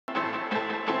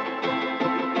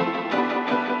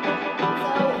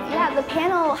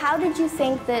panel, how did you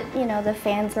think that, the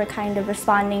fans were kind of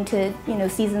responding to,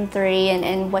 season 3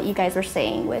 and what you guys were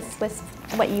saying with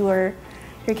what your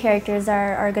characters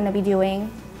are going to be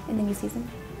doing in the new season?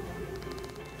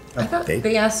 I thought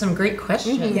they asked some great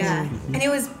questions. Yeah, and it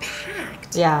was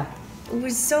packed. Yeah. It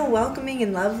was so welcoming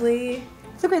and lovely.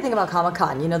 It's the great thing about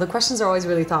Comic-Con, the questions are always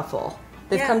really thoughtful.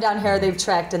 They've Yeah. come down here, they've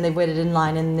trekked, and they've waited in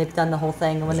line, and they've done the whole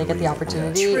thing, and when they get the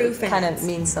opportunity, True it kind of fans.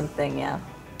 means something, yeah.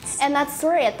 And that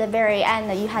story at the very end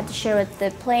that you had to share with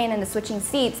the plane and the switching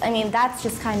seats, I mean, that's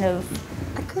just kind of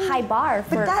high bar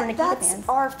for Nikita that's fans.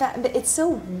 our it's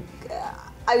so.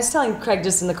 I was telling Craig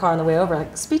just in the car on the way over,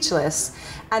 like speechless,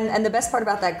 and the best part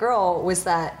about that girl was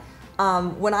that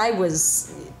when I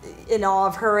was in awe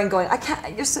of her and going, I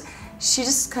can't. She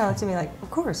just kind of looked at me like, of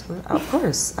course,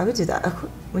 I would do that.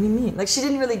 What do you mean? Like she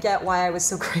didn't really get why I was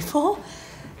so grateful.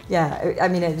 Yeah, I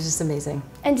mean, it was just amazing.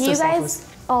 And do So you guys selfless.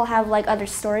 all have like other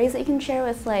stories that you can share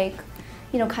with like,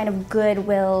 kind of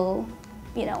goodwill,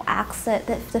 acts that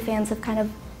the fans have kind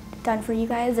of done for you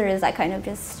guys, or is that kind of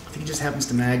just? I think it just happens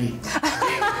to Maggie.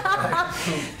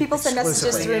 People send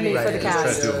messages through me for the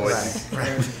cast.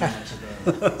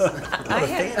 I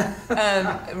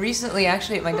had recently,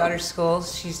 actually, at my daughter's school,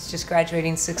 she's just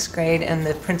graduating 6th grade, and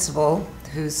the principal,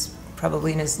 who's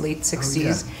probably in his late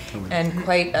 60s, and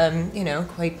quite,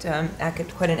 quite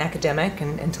an academic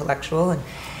and intellectual,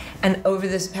 and over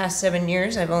this past 7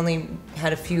 years, I've only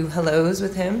had a few hellos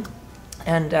with him,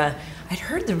 and I'd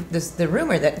heard the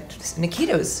rumor that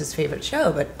Nikita was his favorite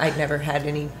show, but I'd never had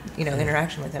any,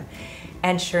 interaction with him,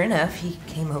 and sure enough, he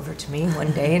came over to me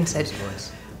one day and said,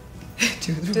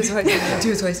 to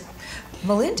his voice,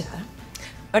 Melinda.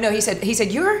 Oh no, he said,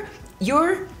 you're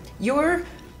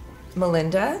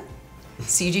Melinda,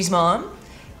 CG's mom,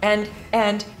 and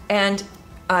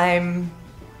I'm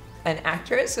an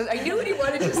actress. So I knew what he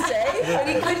wanted to say, but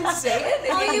he couldn't say it.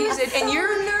 And he said, and you're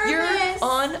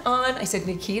on. I said,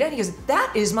 Nikita, and he goes,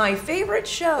 that is my favorite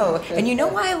show. And you know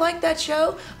why I like that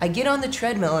show? I get on the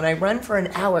treadmill and I run for an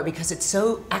hour because it's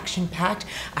so action-packed.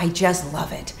 I just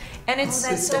love it. And it's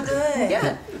that's so good.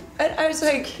 Yeah. And I was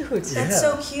like, cute. That's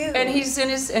so cute. And he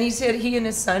said he and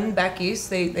his son back east,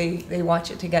 they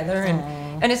watch it together,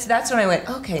 and that's when I went,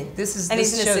 okay, this is. And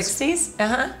this he's in his 60s?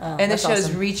 Uh-huh. Oh, and this that's show's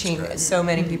awesome. reaching so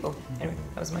many people. Anyway,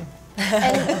 that was mine.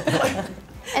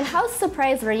 And how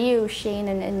surprised were you, Shane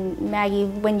and Maggie,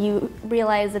 when you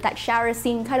realized that shower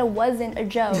scene kind of wasn't a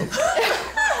joke?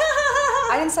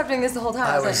 I didn't stop doing this the whole time.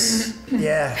 I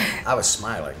was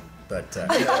smiling. But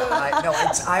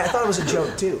I thought it was a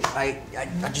joke too. I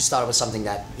just thought it was something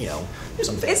that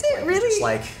some fans Is it really? just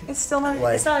like It's still not.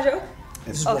 like- It's not a joke.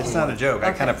 It's not a joke.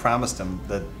 I kind of promised them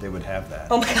that they would have that.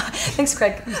 Oh my God! Thanks,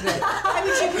 Craig.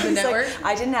 The network?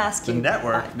 I didn't ask The you.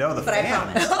 network? No, the But I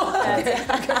fans.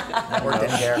 promise. network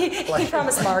didn't care. He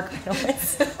promised Mark.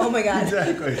 Oh my God.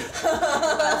 Exactly.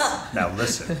 Now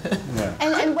listen. Yeah.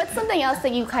 And what's something else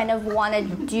that you kind of want to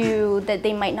do that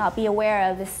they might not be aware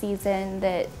of this season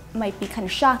that might be kind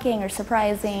of shocking or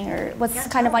surprising, or what's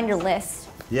kind of on your list?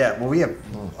 Yeah. Well, we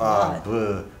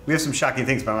have some shocking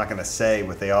things, but I'm not going to say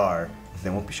what they are. They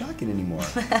won't be shocking anymore.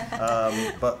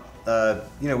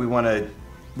 We want to.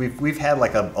 We've had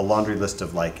like a laundry list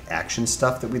of like action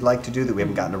stuff that we'd like to do that we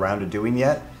haven't gotten around to doing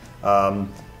yet.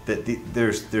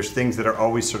 There's things that are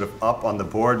always sort of up on the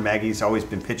board. Maggie's always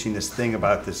been pitching this thing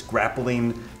about this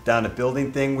grappling down a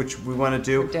building thing, which we want to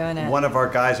do. We're doing it. One of our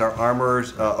guys, our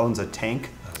armorers, owns a tank.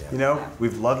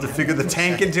 We'd love to figure the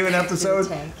tank into an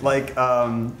episode. Like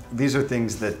these are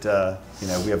things that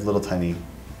we have little tiny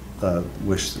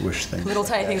wish things. Little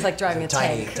tiny things like driving a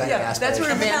Tiny, tank. tiny Yeah, that's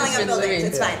where aspirations. Amanda's been buildings, living.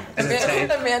 it's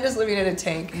fine. Amanda's living in a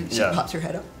tank. She Yeah. pops her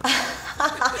head up.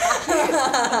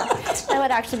 That would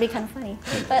actually be kind of funny.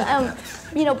 But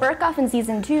Burkoff in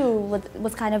season 2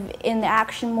 was kind of in the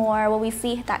action more. Will we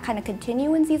see that kind of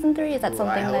continue in season 3? Is that something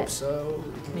I hope that? so.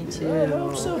 Me too. I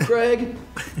hope so, Craig.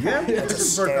 Yeah, That's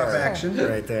a Burkoff stare action.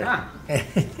 right there.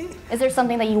 Is there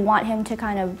something that you want him to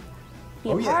kind of be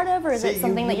a part of, or is it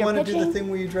something that you you're want to do the pitching? thing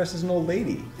where you dress as an old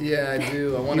lady. Yeah, I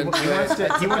do. I want to do he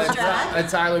wants to- a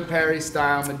Tyler Perry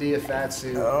style Medea fat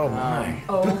suit. Oh my.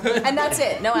 And that's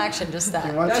it. No action, just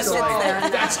that. wants to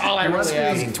That's all I He wants really to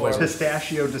ask be for.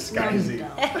 pistachio disguising.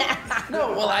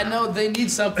 No, well, I know they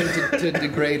need something to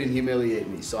degrade and humiliate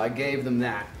me, so I gave them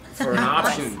that for an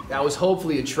option. That was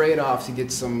hopefully a trade-off to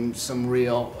get some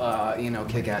real,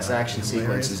 kick-ass action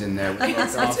sequences in there.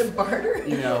 Such a barter.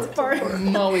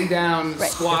 Mowing down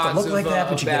squads look of like that,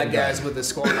 but you get bad a gun. guys with a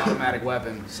scoring automatic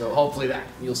weapon. So hopefully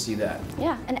you'll see that.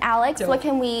 Yeah, and Alex, what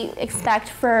can we expect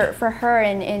for her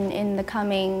in the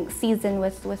coming season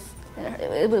with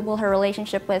Will her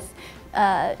relationship with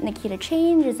Nikita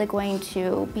change? Is it going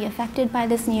to be affected by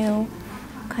this new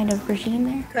kind of regime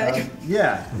there?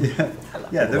 Yeah.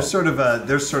 There's sort of a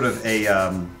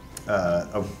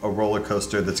roller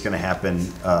coaster that's going to happen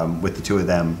with the two of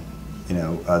them,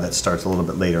 that starts a little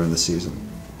bit later in the season.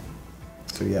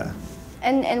 So yeah.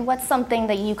 And what's something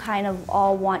that you kind of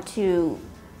all want to?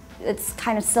 It's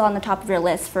kind of still on the top of your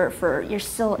list for you're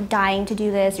still dying to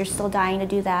do this, you're still dying to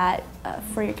do that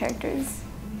for your characters.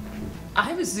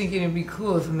 I was thinking it'd be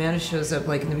cool if Amanda shows up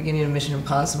like in the beginning of Mission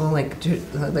Impossible, like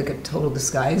a total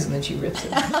disguise, and then she rips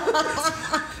it.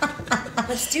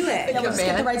 Let's do it. Let's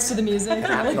get the rights to the music.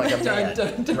 Like a man.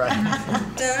 Right.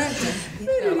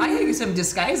 I think some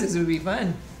disguises would be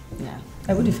fun. Yeah,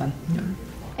 that would be fun.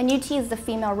 And you teased the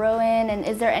female Rowan, and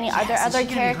are there other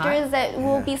characters that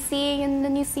we'll be seeing in the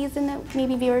new season that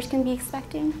maybe viewers can be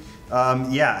expecting?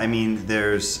 Yeah, I mean,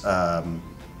 there's a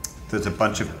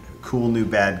bunch of cool new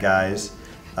bad guys.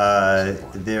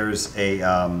 There's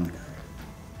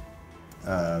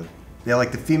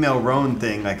like the female Rowan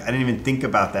thing. Like I didn't even think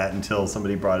about that until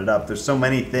somebody brought it up. There's so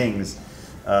many things.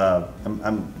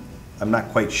 I'm not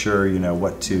quite sure,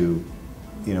 what to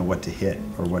hit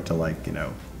or what to like,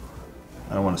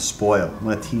 I don't want to spoil. I'm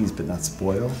going to tease, but not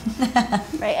spoil.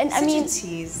 Right, and Such I mean, a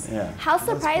tease. Yeah. how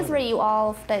surprised were you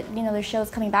all that the show's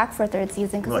coming back for a third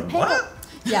season? Because We're like, what?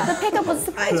 the pickup was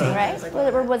surprising, right?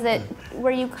 Or was it?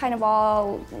 Were you kind of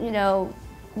all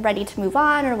ready to move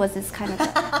on, or was this kind of?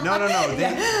 No.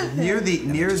 Near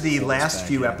the last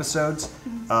few episodes,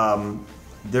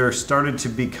 there started to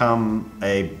become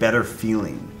a better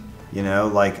feeling.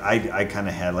 Like I kind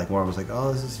of had like more. I was like,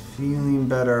 oh, this is feeling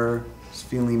better. It's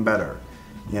feeling better.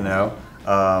 That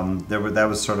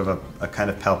was sort of a kind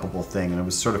of palpable thing, and it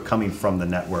was sort of coming from the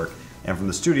network and from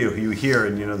the studio, who you hear,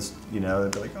 and they'd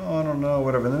be like, oh, I don't know,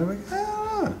 whatever, and then they're like,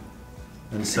 ah.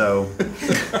 And so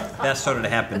that started to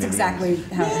happen. That's exactly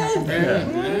how it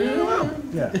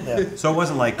happened. Yeah. So it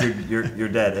wasn't like you're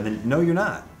dead, and then no, you're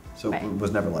not. So Right. it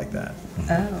was never like that.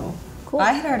 Oh. Cool.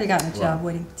 I had already gotten a job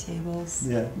waiting tables.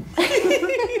 Yeah. All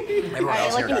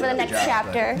right, looking for the next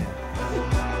chapter.